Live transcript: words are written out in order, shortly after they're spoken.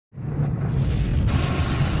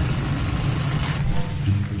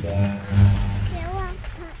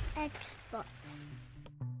Xbox.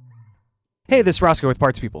 Hey, this is Roscoe with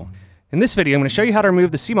Parts People. In this video, I'm going to show you how to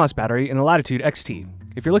remove the CMOS battery in the Latitude XT.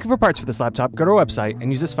 If you're looking for parts for this laptop, go to our website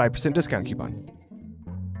and use this 5% discount coupon.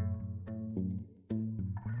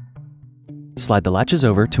 Slide the latches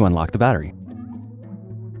over to unlock the battery.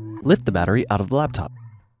 Lift the battery out of the laptop.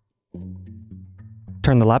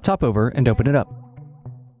 Turn the laptop over and open it up.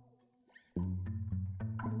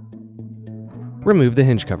 Remove the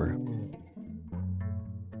hinge cover.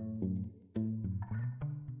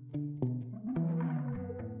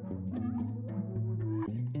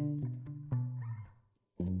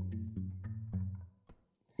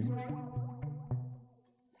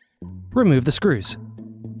 Remove the screws.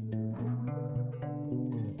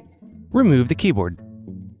 Remove the keyboard.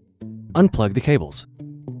 Unplug the cables.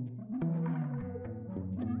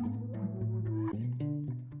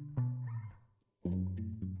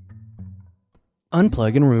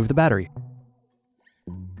 Unplug and remove the battery.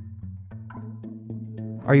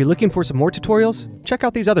 Are you looking for some more tutorials? Check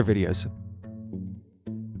out these other videos.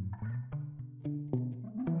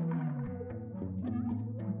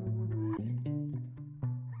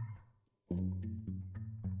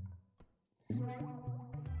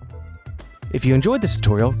 If you enjoyed this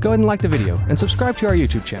tutorial, go ahead and like the video and subscribe to our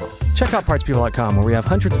YouTube channel. Check out partspeople.com where we have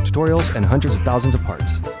hundreds of tutorials and hundreds of thousands of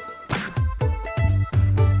parts.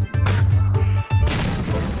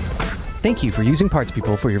 Thank you for using Parts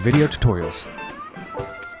People for your video tutorials.